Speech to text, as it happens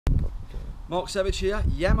Mark Savage here,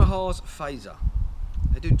 Yamaha's Fazer.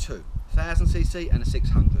 They do two, 1000cc and a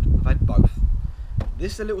 600. I've had both.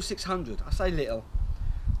 This is a little 600, I say little.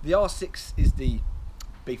 The R6 is the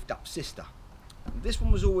beefed up sister. This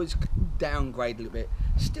one was always downgraded a little bit.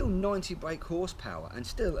 Still 90 brake horsepower and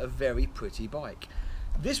still a very pretty bike.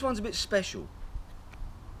 This one's a bit special.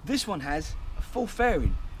 This one has a full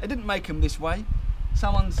fairing. They didn't make them this way.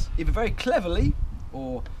 Someone's either very cleverly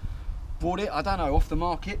or bought it, I don't know, off the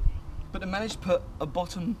market, but they managed to put a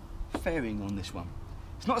bottom fairing on this one.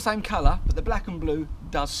 It's not the same colour, but the black and blue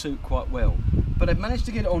does suit quite well. But they've managed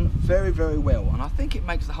to get it on very, very well, and I think it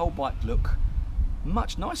makes the whole bike look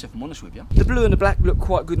much nicer, if I'm honest with you. The blue and the black look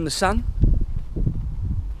quite good in the sun.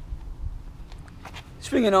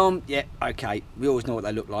 Spring arm, yeah, okay, we always know what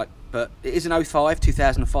they look like, but it is an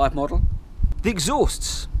 2005 model. The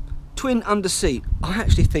exhausts, twin under seat, I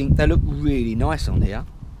actually think they look really nice on here.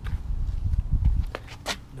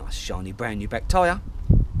 Nice shiny brand new back tyre.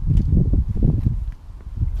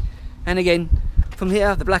 And again, from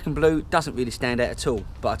here, the black and blue doesn't really stand out at all,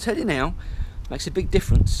 but I tell you now, makes a big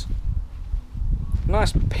difference.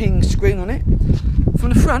 Nice ping screen on it. From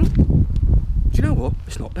the front, do you know what?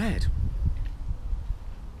 It's not bad.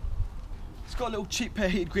 It's got a little cheap pair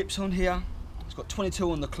of heated grips on here. It's got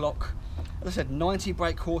 22 on the clock. As I said, 90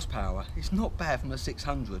 brake horsepower. It's not bad from a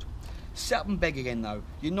 600. Sit up and beg again though.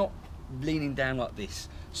 You're not leaning down like this.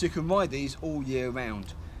 So you can ride these all year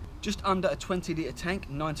round. Just under a 20 litre tank,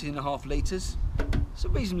 19.5 litres. It's a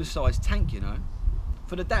reasonably sized tank, you know.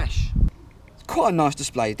 For the dash. It's quite a nice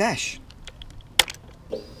display dash.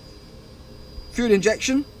 Fuel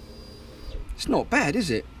injection. It's not bad, is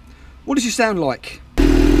it? What does it sound like?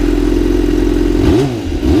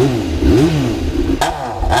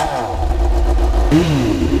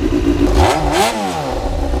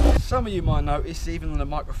 Some of you might notice, even on the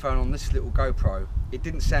microphone on this little GoPro, it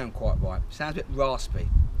didn't sound quite right. It sounds a bit raspy.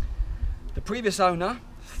 The previous owner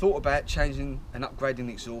thought about changing and upgrading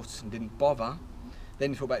the exhaust and didn't bother.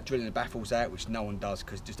 Then he thought about drilling the baffles out, which no one does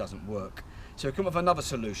because it just doesn't work. So he came up with another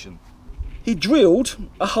solution. He drilled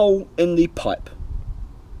a hole in the pipe.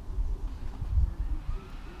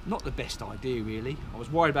 Not the best idea really. I was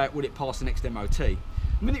worried about would it pass the next MOT. I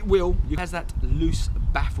mean it will, it has that loose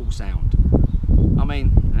baffle sound. I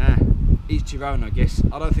mean, each to your own I guess.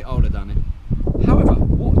 I don't think I would have done it. However,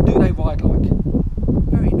 what do they ride like?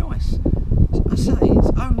 Very nice. I say it's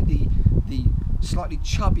only the slightly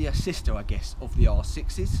chubbier sister I guess of the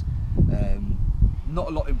R6s. Not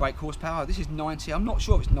a lot in brake horsepower. This is 90. I'm not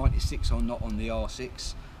sure if it's 96 or not on the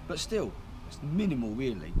R6, but still, it's minimal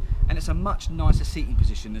really. And it's a much nicer seating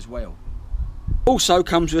position as well. Also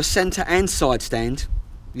comes with a centre and side stand.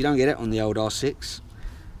 You don't get it on the old R6.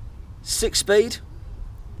 6-speed.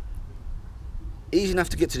 Easy enough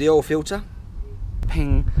to get to the oil filter.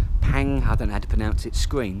 Ping, pang, I don't know how to pronounce it,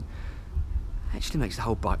 screen. Actually makes the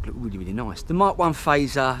whole bike look really, really nice. The Mark 1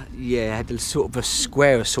 Fazer, yeah, had a sort of a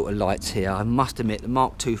squarer sort of lights here. I must admit, the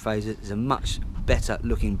Mark 2 Fazer is a much better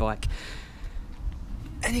looking bike.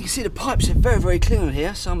 And you can see the pipes are very, very clean on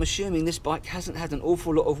here, so I'm assuming this bike hasn't had an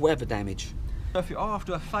awful lot of weather damage. So if you're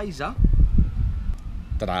after a Fazer,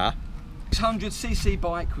 ta-da, 600cc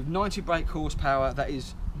bike with 90 brake horsepower that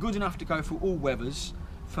is good enough to go through all weathers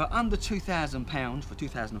for under £2,000 for a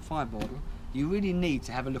 2005 model, you really need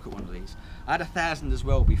to have a look at one of these. I had 1,000 as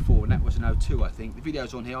well before, and that was an 02 I think. The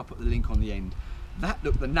video's on here, I'll put the link on the end. That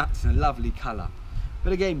looked the nuts in a lovely colour.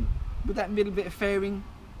 But again, with that middle bit of fairing,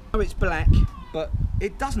 I know it's black, but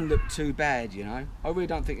it doesn't look too bad, you know. I really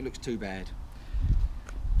don't think it looks too bad.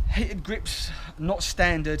 Heated grips, not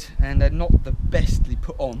standard, and they're not the bestly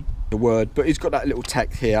put on. The word, but it's got that little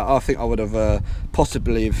tack here. I think I would have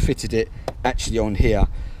possibly have fitted it actually on here.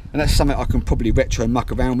 And that's something I can probably retro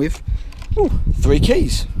muck around with. Ooh, 3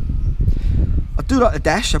 keys. I do like the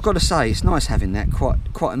dash, I've got to say, it's nice having that.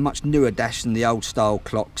 Quite a much newer dash than the old style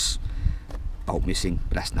clocks. Bolt missing,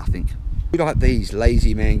 but that's nothing. I like these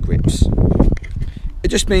lazy man grips. It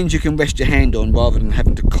just means you can rest your hand on rather than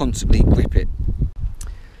having to constantly grip it.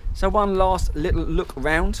 So one last little look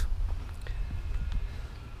around.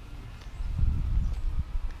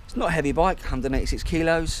 It's not a heavy bike, 186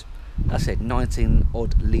 kilos. I said 19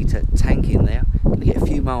 odd litre tank in there. Gonna get a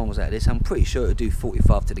few miles out of this. I'm pretty sure it'll do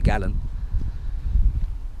 45 to the gallon.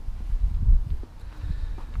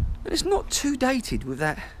 And it's not too dated with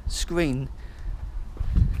that screen.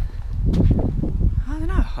 I don't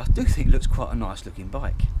know, I do think it looks quite a nice looking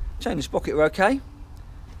bike. Chain and sprocket are okay.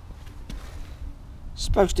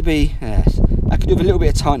 Supposed to be, I could do with a little bit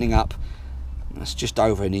of tightening up. That's just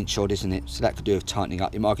over an inch odd, isn't it? So that could do with tightening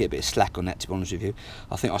up. You might get a bit of slack on that, to be honest with you.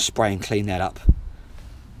 I think I'll spray and clean that up.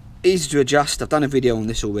 Easy to adjust. I've done a video on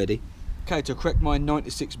this already. Okay, to correct my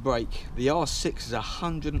 96 brake, the R6 is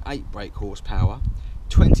 108 brake horsepower,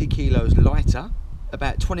 20 kilos lighter,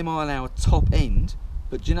 about 20 mile an hour top end,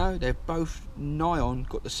 but you know, they've both nigh on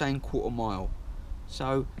got the same quarter mile.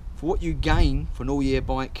 So for what you gain for an all year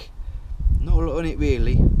bike, not a lot on it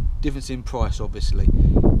really, difference in price obviously.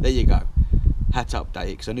 There you go, had to update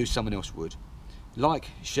it because I knew someone else would. Like,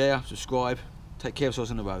 share, subscribe, take care of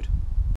yourselves on the road.